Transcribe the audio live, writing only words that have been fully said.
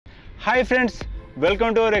Hi friends,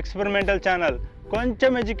 welcome to our experimental channel.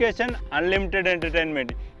 కొంచెం education unlimited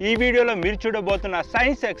entertainment. ఈ వీడియోలో మీరు చూడబోతున్న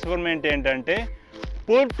సైన్స్ ఎక్స్పెరిమెంట్ ఏంటంటే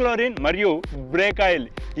పూల్ క్లోరిన్ మరియు బ్రేక్ ఆయిల్.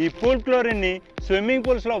 ఈ పూల్ క్లోరిన్ని స్విమ్మింగ్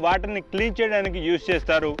పూల్స్లో వాటర్ని క్లీన్ చేయడానికి యూజ్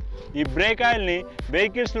చేస్తారు. ఈ బ్రేక్ ఆయిల్ని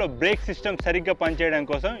వెహికల్స్లో బ్రేక్ సిస్టమ్ సరిగ్గా పనిచేయడం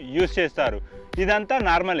కోసం యూజ్ చేస్తారు. ఇదంతా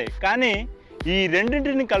నార్మలే, కానీ ఈ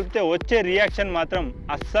రెండింటిని కలిపితే వచ్చే రియాక్షన్ మాత్రం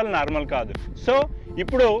అస్సలు నార్మల్ కాదు. సో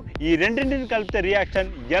ఇప్పుడు ఈ రెండింటిని కలిపితే రియాక్షన్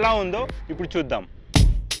ఎలా ఉందో ఇప్పుడు చూద్దాం.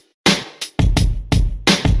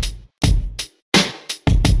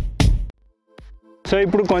 సో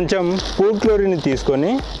ఇప్పుడు కొంచెం పూల్ క్లోరిన్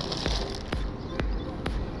తీసుకొని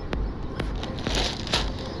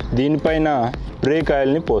దీనిపైన బ్రేక్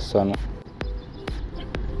ఆయిల్ని పోస్తాను.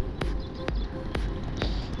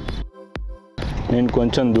 నేను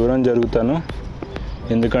కొంచెం దూరం జరుగుతాను,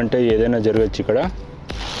 ఎందుకంటే ఏదైనా జరగచ్చు ఇక్కడ.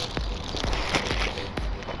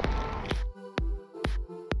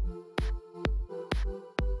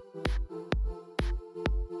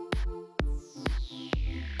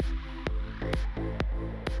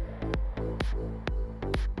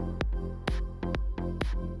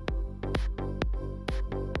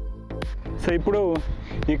 సో ఇప్పుడు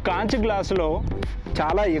ఈ కాంచ్ గ్లాసులో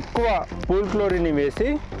చాలా ఎక్కువ పూల్ క్లోరిన్ వేసి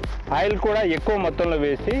ఆయిల్ కూడా ఎక్కువ మొత్తంలో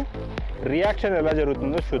వేసి రియాక్షన్ ఎలా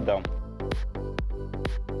జరుగుతుందో చూద్దాం.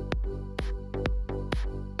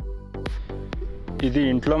 ఇది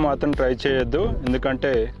ఇంట్లో మాత్రం ట్రై చేయొద్దు,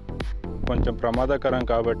 ఎందుకంటే కొంచెం ప్రమాదకరం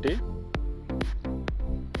కాబట్టి.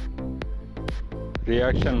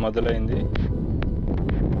 రియాక్షన్ మొదలైంది.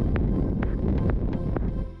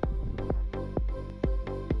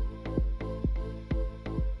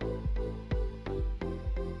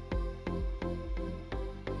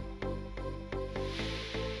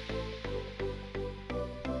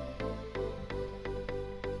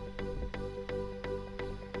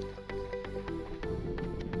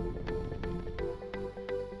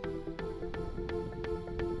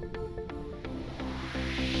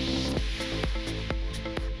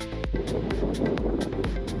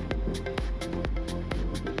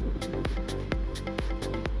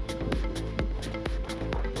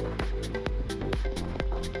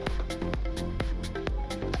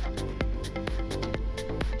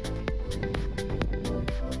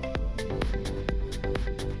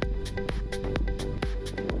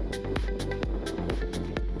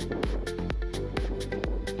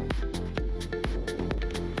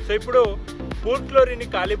 సో ఇప్పుడు పూల్ క్లోరిన్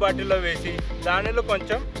ఖాళీ బాటిల్లో వేసి దానిలో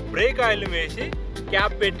కొంచెం బ్రేక్ ఆయిల్ వేసి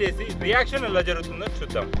క్యాప్ పెట్టేసి రియాక్షన్ ఎలా జరుగుతుందో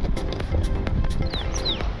చూద్దాం.